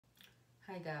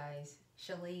Hi guys,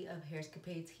 Shea of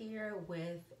Hairscapades here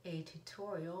with a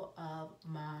tutorial of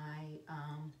my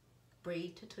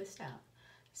braid to twist out.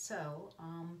 So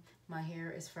my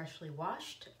hair is freshly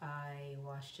washed. I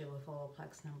washed it with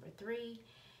Olaplex number 3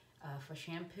 for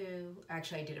shampoo.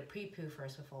 Actually, I did a pre-poo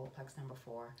first with Olaplex number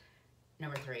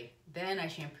 3. Then I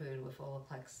shampooed with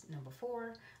Olaplex number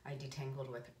 4. I detangled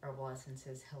with Herbal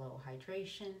Essences Hello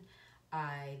Hydration.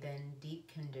 I then deep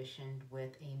conditioned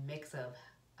with a mix of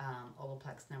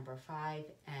Olaplex number 5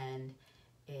 and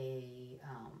a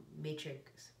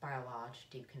Matrix Biolage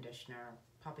deep conditioner,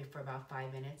 probably for about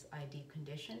 5 minutes. I deep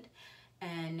conditioned,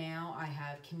 and now I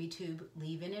have Tube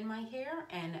leave-in in my hair,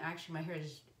 and actually my hair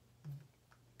is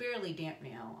barely damp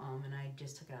now, and I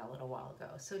just took it out a little while ago.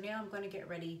 So now I'm going to get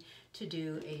ready to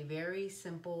do a very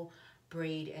simple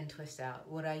braid and twist out.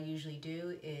 What I usually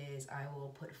do is I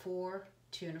will put 4,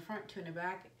 2 in the front, 2 in the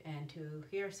back, and 2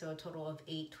 here, so a total of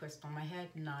 8 twists on my head.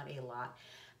 Not a lot.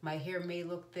 My hair may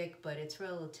look thick, but it's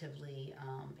relatively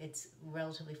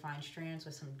fine strands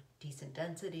with some decent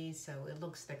densities, so it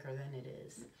looks thicker than it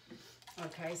is.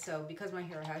 Okay, so because my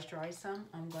hair has dried some,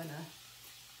 I'm gonna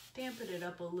dampen it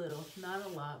up a little, not a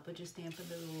lot, but just dampen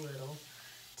it a little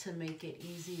to make it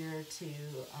easier to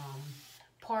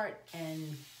part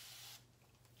and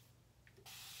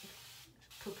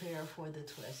prepare for the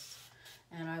twist.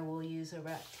 And I will use a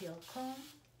rat tail comb.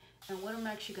 And what I'm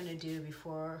actually going to do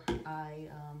before I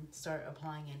start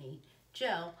applying any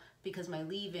gel, because my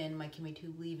leave-in, my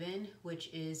Tube leave-in, which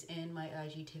is in my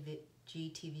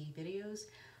IGTV videos,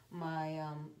 my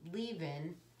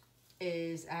leave-in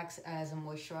acts as a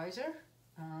moisturizer,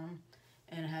 and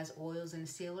it has oils and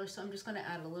sealer. So I'm just going to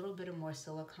add a little bit of more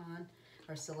silicone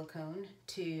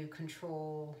to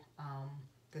control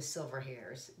the silver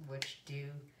hairs, which do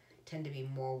tend to be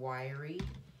more wiry,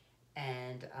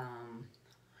 and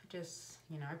just,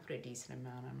 I put a decent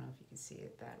amount. I don't know if you can see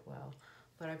it that well,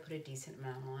 but I put a decent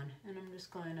amount on, and I'm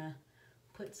just going to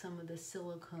put some of the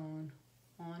silicone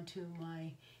onto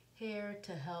my hair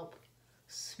to help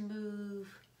smooth,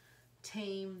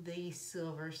 tame the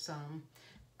silver some.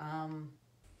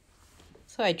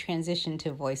 So I transitioned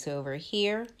to voiceover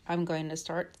here. I'm going to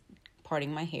start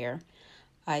parting my hair.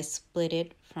 I split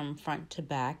it from front to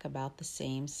back about the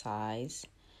same size.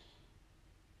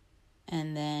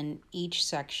 And then each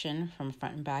section from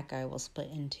front and back I will split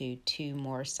into 2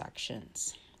 more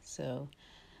sections. So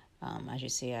as you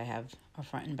see, I have a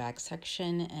front and back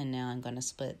section, and now I'm going to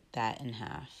split that in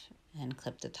half and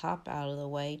clip the top out of the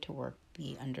way to work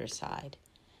the underside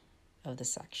of the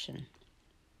section.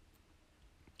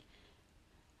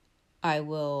 I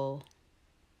will,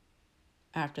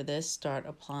 after this, start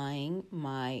applying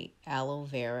my Aloe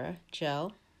Vera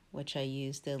gel, which I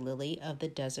use the Lily of the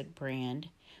Desert brand,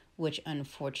 which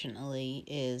unfortunately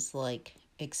is like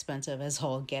expensive as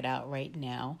all get out right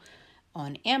now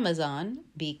on Amazon,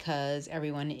 because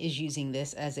everyone is using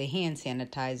this as a hand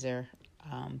sanitizer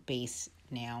base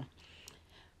now.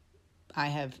 I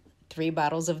have 3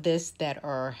 bottles of this that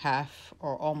are half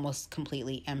or almost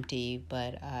completely empty,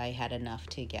 but I had enough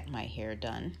to get my hair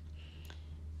done.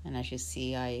 And as you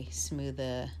see, I smooth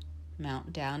the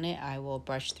amount down it. I will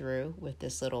brush through with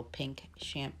this little pink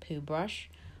shampoo brush,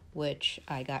 which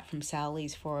I got from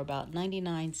Sally's for about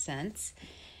 99 cents.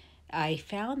 I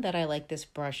found that I like this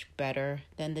brush better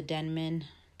than the Denman.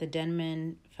 The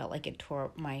Denman felt like it tore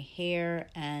up my hair,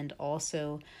 and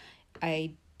also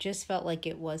I just felt like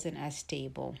it wasn't as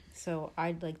stable. So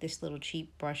I like this little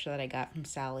cheap brush that I got from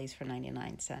Sally's for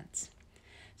 99 cents.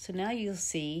 So now you'll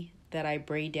see that I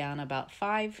braid down about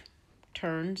 5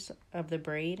 turns of the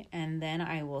braid, and then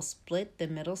I will split the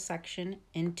middle section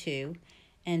in 2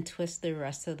 and twist the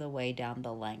rest of the way down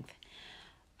the length.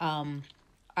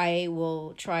 I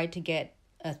will try to get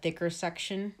a thicker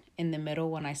section in the middle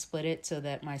when I split it so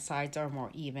that my sides are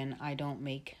more even. I don't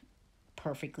make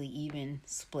perfectly even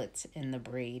splits in the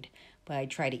braid, but I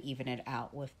try to even it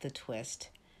out with the twist.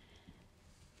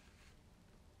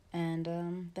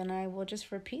 And then I will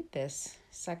just repeat this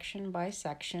section by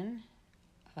section.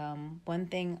 One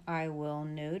thing I will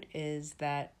note is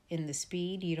that in the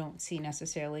speed, you don't see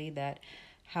necessarily that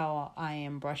how I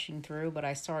am brushing through, but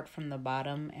I start from the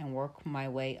bottom and work my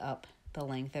way up the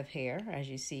length of hair, as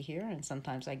you see here, and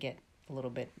sometimes I get a little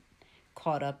bit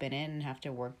caught up in it and have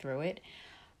to work through it.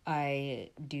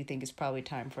 I do think it's probably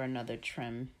time for another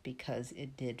trim because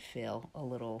it did feel a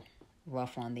little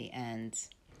rough on the ends.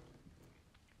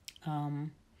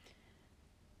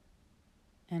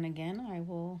 And again, I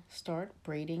will start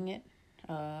braiding it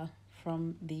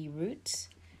from the roots,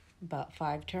 about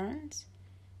 5 turns,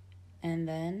 and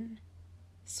then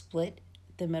split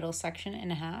the middle section in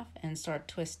half and start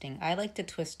twisting. I like to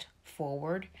twist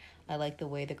forward. I like the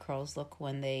way the curls look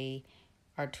when they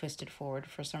are twisted forward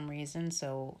for some reason,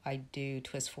 so I do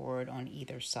twist forward on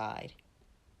either side.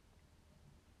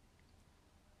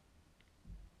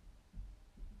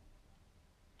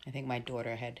 I think my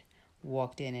daughter had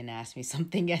walked in and asked me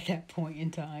something at that point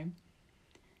in time.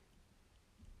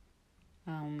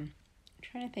 I'm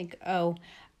trying to think.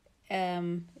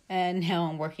 And now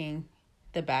I'm working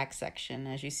the back section.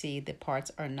 As you see, the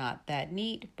parts are not that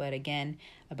neat, but again,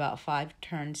 about 5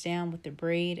 turns down with the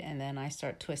braid, and then I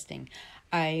start twisting.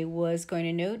 I was going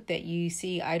to note that you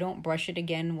see I don't brush it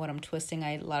again when I'm twisting.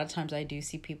 A lot of times I do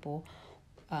see people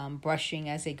brushing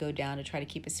as they go down to try to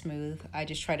keep it smooth. I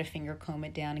just try to finger comb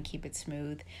it down and keep it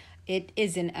smooth. It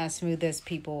isn't as smooth as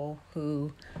people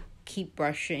who keep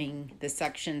brushing the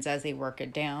sections as they work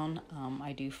it down.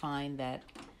 I do find that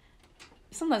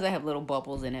sometimes I have little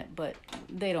bubbles in it, but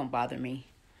they don't bother me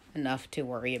enough to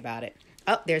worry about it.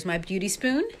 Oh, there's my beauty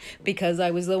spoon because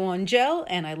I was low on gel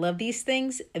and I love these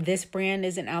things. This brand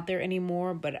isn't out there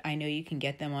anymore, but I know you can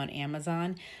get them on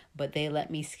Amazon. But they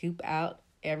let me scoop out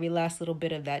every last little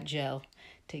bit of that gel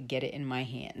to get it in my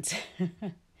hands.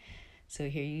 So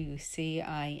here you see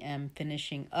I am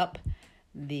finishing up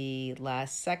the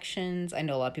last sections. I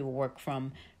know a lot of people work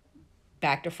from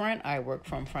back to front. I work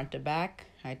from front to back.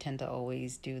 I tend to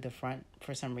always do the front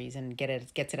for some reason.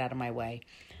 Gets it out of my way.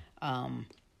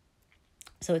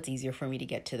 So it's easier for me to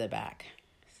get to the back.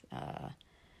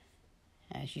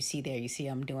 As you see there, you see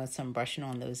I'm doing some brushing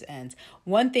on those ends.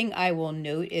 One thing I will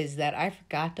note is that I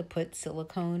forgot to put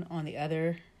silicone on the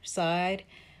other side.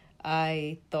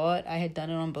 I thought I had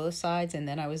done it on both sides, and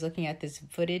then I was looking at this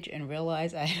footage and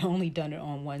realized I had only done it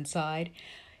on one side.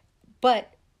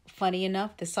 But funny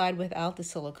enough, the side without the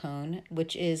silicone,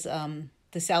 which is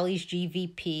the Sally's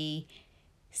GVP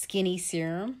Skinny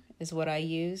Serum is what I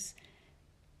use.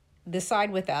 The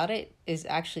side without it is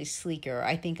actually sleeker.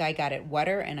 I think I got it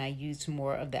wetter and I used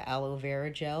more of the aloe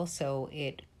vera gel, so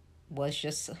it was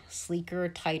just sleeker,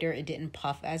 tighter. It didn't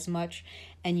puff as much,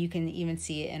 and you can even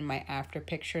see it in my after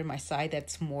picture. My side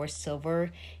that's more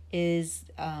silver is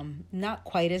not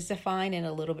quite as defined and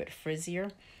a little bit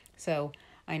frizzier. So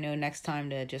I know next time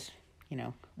to just,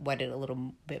 wet it a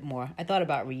little bit more. I thought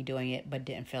about redoing it, but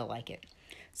didn't feel like it.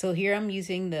 So here I'm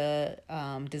using the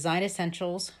Design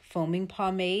Essentials Foaming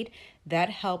Pomade. That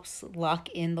helps lock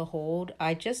in the hold.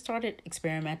 I just started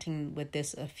experimenting with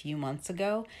this a few months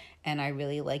ago, and I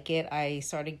really like it. I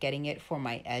started getting it for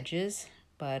my edges,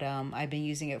 but I've been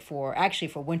using it for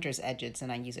winter's edges,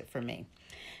 and I use it for me.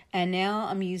 And now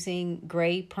I'm using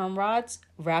gray perm rods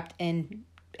wrapped in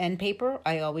end paper.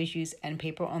 I always use end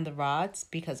paper on the rods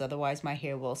because otherwise my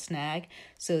hair will snag.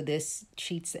 So this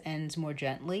sheets the ends more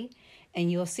gently. And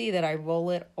you'll see that I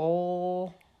roll it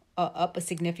all up a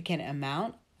significant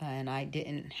amount. And I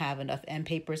didn't have enough end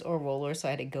papers or rollers, so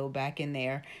I had to go back in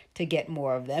there to get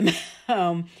more of them.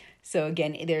 So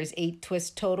again, there's 8 twists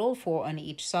total, 4 on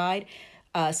each side.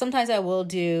 Sometimes I will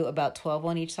do about 12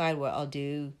 on each side, where I'll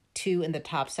do 2 in the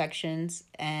top sections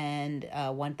and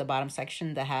 1 at the bottom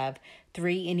section to have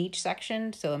 3 in each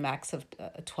section, so a max of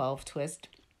 12 twists.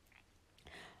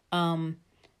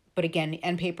 But again,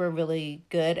 end paper really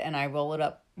good, and I roll it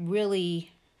up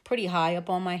really pretty high up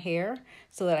on my hair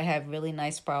so that I have really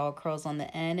nice spiral curls on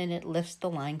the end, and it lifts the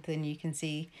length, and you can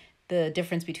see the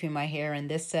difference between my hair in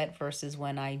this set versus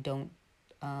when I don't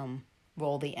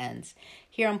roll the ends.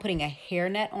 Here I'm putting a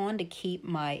hairnet on to keep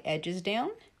my edges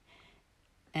down.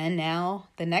 And now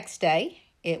the next day,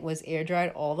 it was air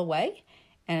dried all the way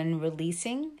and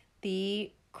releasing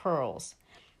the curls.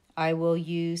 I will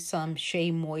use some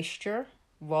Shea Moisture,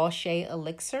 raw Shea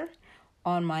Elixir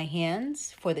on my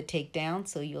hands for the takedown.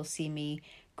 So you'll see me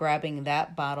grabbing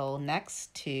that bottle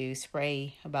next to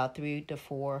spray about 3 to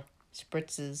 4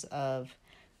 spritzes of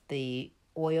the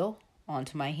oil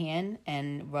onto my hand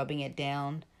and rubbing it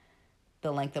down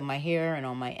the length of my hair and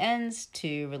on my ends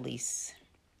to release.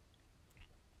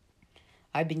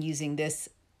 I've been using this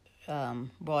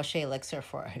raw Shea Elixir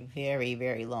for a very,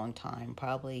 very long time,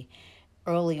 probably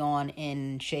early on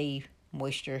in Shea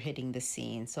Moisture hitting the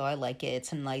scene. So I like it.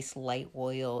 It's a nice light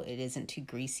oil. It isn't too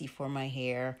greasy for my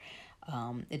hair.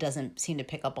 It doesn't seem to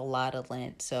pick up a lot of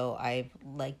lint, so I've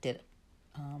liked it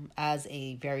as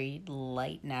a very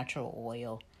light natural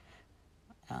oil.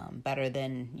 Better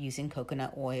than using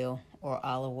coconut oil or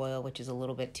olive oil, which is a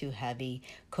little bit too heavy.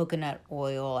 Coconut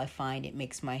oil, I find it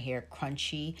makes my hair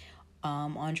crunchy.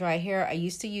 On dry hair, I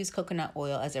used to use coconut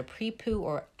oil as a pre-poo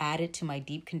or add it to my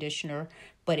deep conditioner,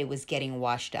 but it was getting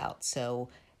washed out. So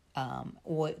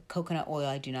coconut oil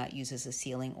I do not use as a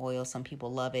sealing oil. Some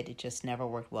people love it. It just never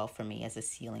worked well for me as a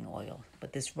sealing oil.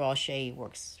 But this raw Shea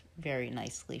works very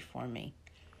nicely for me.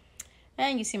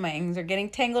 And you see my ends are getting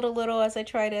tangled a little as I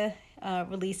try to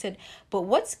release it. But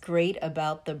what's great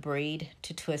about the braid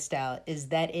to twist out is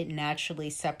that it naturally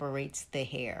separates the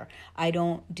hair. I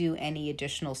don't do any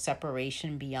additional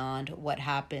separation beyond what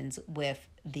happens with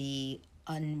the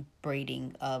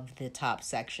unbraiding of the top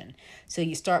section. So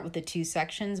you start with the two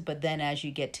sections, but then as you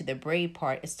get to the braid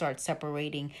part, it starts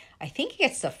separating. I think it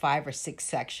gets to 5 or 6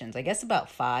 sections. I guess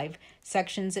about 5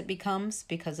 sections it becomes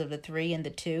because of the 3 and the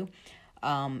 2.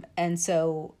 And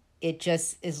so it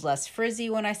just is less frizzy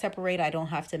when I separate. I don't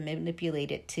have to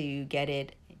manipulate it to get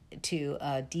it to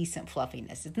a decent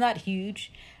fluffiness. It's not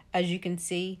huge, as you can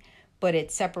see, but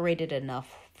it's separated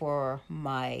enough for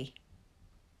my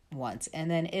wants.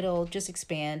 And then it'll just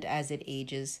expand as it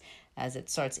ages, as it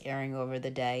starts airing over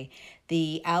the day.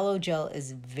 The aloe gel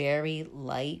is very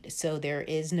light, so there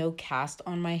is no cast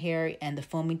on my hair, and the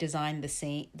foaming design,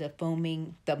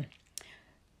 the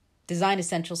Design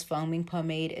Essentials foaming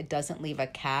pomade, it doesn't leave a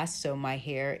cast, so my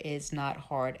hair is not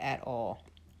hard at all.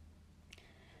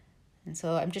 And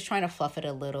so I'm just trying to fluff it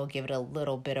a little, give it a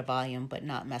little bit of volume, but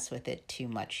not mess with it too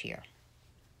much here.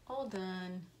 All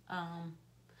done.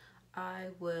 I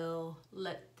will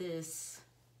let this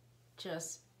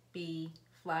just be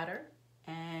flatter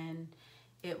and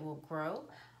it will grow.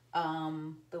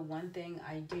 The one thing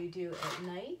I do at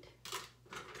night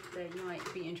that you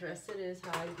might be interested is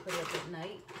how I put it up at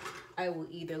night. I will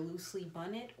either loosely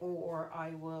bun it or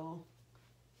I will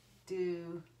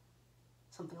do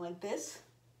something like this.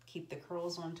 Keep the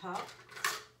curls on top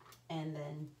and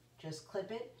then just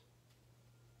clip it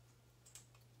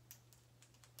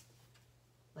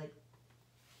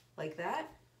like that,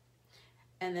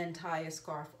 and then tie a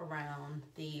scarf around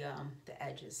the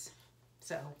edges.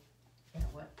 So, you know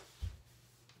what?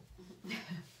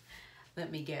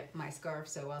 Let me get my scarf.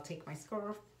 So I'll take my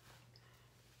scarf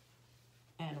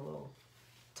and we'll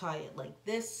tie it like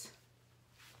this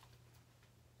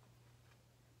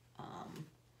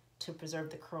to preserve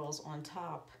the curls on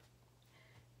top,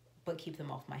 but keep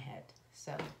them off my head.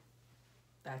 So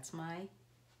that's my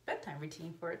bedtime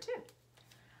routine for it too.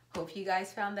 Hope you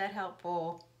guys found that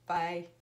helpful. Bye.